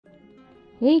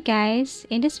Hey guys,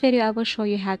 in this video I will show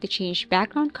you how to change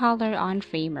background color on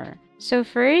Framer. So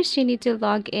first you need to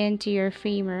log into your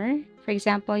Framer. For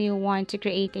example, you want to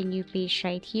create a new page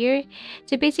right here.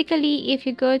 So basically, if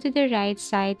you go to the right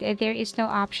side, there is no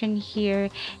option here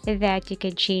that you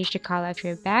can change the color of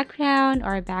your background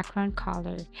or background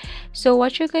color. So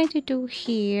what you're going to do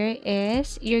here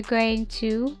is you're going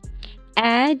to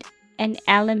add an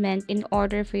element in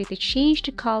order for you to change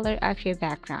the color of your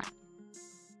background.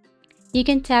 You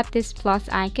can tap this plus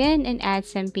icon and add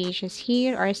some pages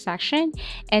here or a section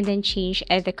and then change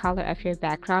the color of your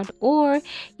background, or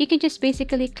you can just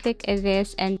basically click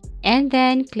this and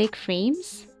then click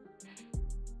frames,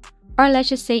 or let's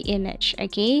just say image.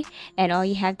 Okay, and all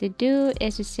you have to do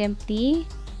is to simply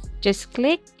just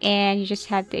click and you just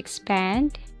have to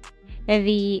expand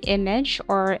the image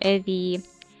or the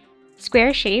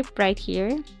square shape right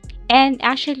here. And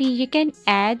actually you can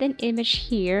add an image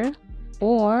here,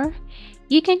 or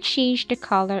you can change the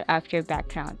color of your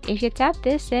background. If you tap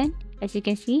this in, as you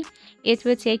can see, it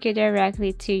will take you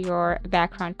directly to your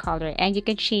background color, and you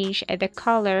can change the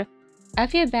color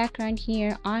of your background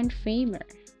here on Framer.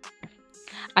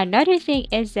 Another thing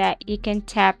is that you can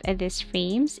tap these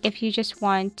frames if you just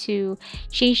want to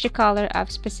change the color of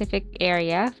specific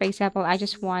area. For example, I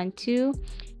just want to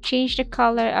change the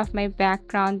color of my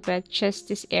background, but just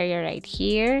this area right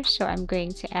here. So I'm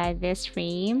going to add this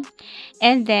frame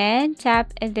and then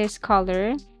tap this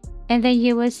color, and then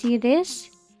you will see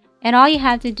this. And all you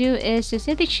have to do is to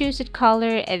simply choose the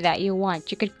color that you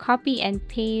want. You could copy and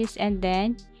paste, and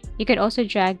then you can also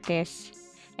drag this.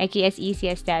 Okay, as easy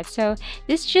as that. So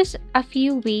this is just a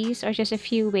few ways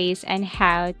on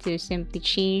how to simply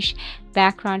change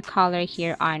background color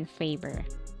here on Framer.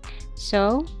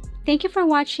 So thank you for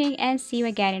watching, and see you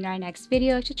again in our next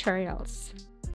video tutorials.